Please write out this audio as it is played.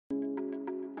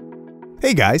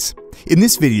Hey guys! In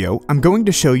this video, I'm going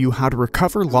to show you how to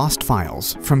recover lost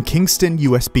files from Kingston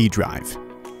USB drive.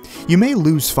 You may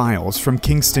lose files from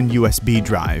Kingston USB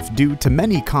drive due to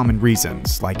many common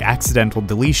reasons like accidental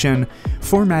deletion,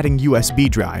 formatting USB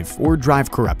drive, or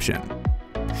drive corruption.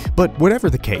 But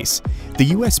whatever the case, the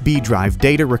USB drive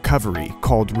data recovery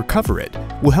called Recover It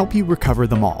will help you recover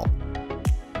them all.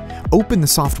 Open the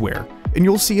software and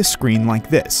you'll see a screen like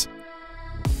this.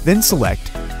 Then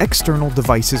select External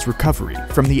Devices Recovery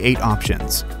from the 8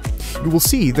 options. You will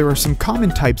see there are some common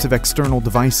types of external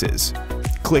devices.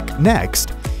 Click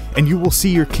Next, and you will see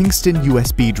your Kingston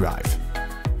USB drive.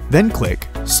 Then click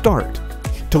Start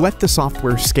to let the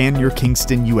software scan your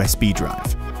Kingston USB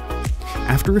drive.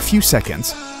 After a few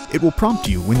seconds, it will prompt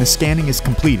you when the scanning is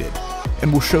completed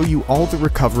and will show you all the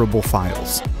recoverable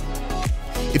files.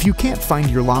 If you can't find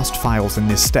your lost files in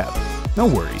this step, no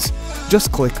worries.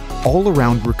 Just click All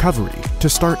Around Recovery to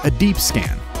start a deep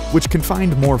scan, which can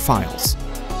find more files.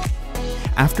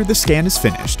 After the scan is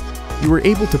finished, you are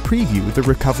able to preview the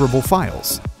recoverable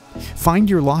files. Find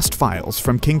your lost files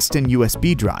from Kingston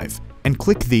USB drive and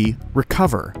click the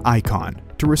Recover icon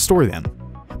to restore them.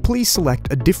 Please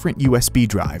select a different USB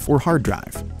drive or hard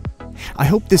drive. I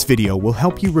hope this video will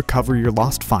help you recover your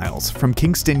lost files from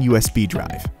Kingston USB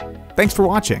drive. Thanks for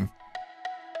watching!